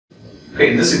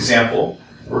Okay, in this example,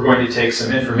 we're going to take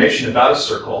some information about a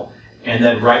circle and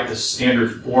then write the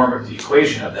standard form of the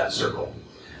equation of that circle.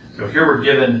 So here we're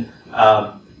given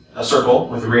a circle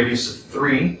with a radius of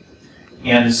 3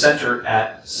 and the center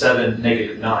at 7,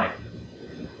 -9.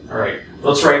 All right,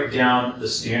 let's write down the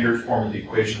standard form of the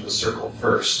equation of the circle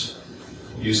first.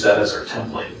 Use that as our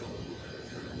template.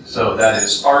 So that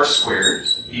is r squared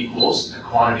equals the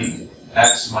quantity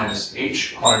x minus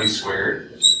h quantity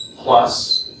squared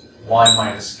plus y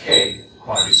minus k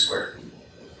quantity squared.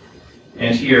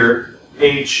 And here,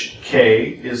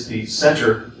 hk is the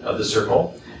center of the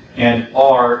circle, and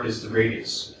r is the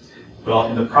radius. Well,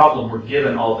 in the problem, we're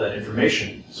given all of that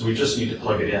information, so we just need to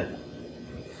plug it in.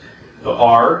 The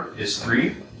r is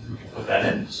 3. We can put that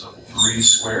in, so 3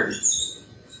 squared.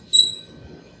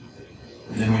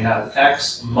 And then we have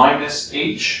x minus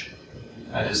h.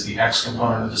 That is the x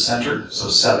component of the center, so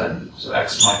 7. So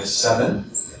x minus 7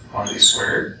 quantity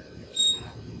squared.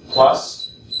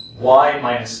 Plus y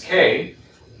minus k.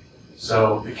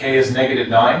 So the k is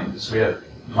 -9, so we have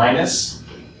minus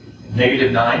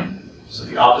 -9. So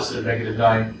the opposite of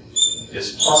 -9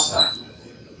 is +9.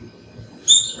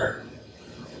 Square.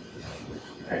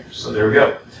 Okay, so there we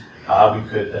go. We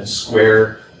could then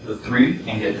square the 3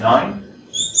 and get 9.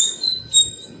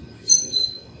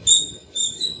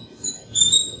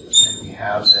 And we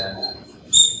have then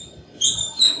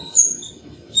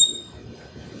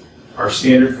our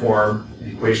standard form,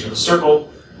 the equation of a circle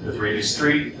with radius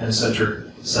 3 and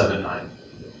center 7, 9,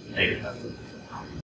 -9.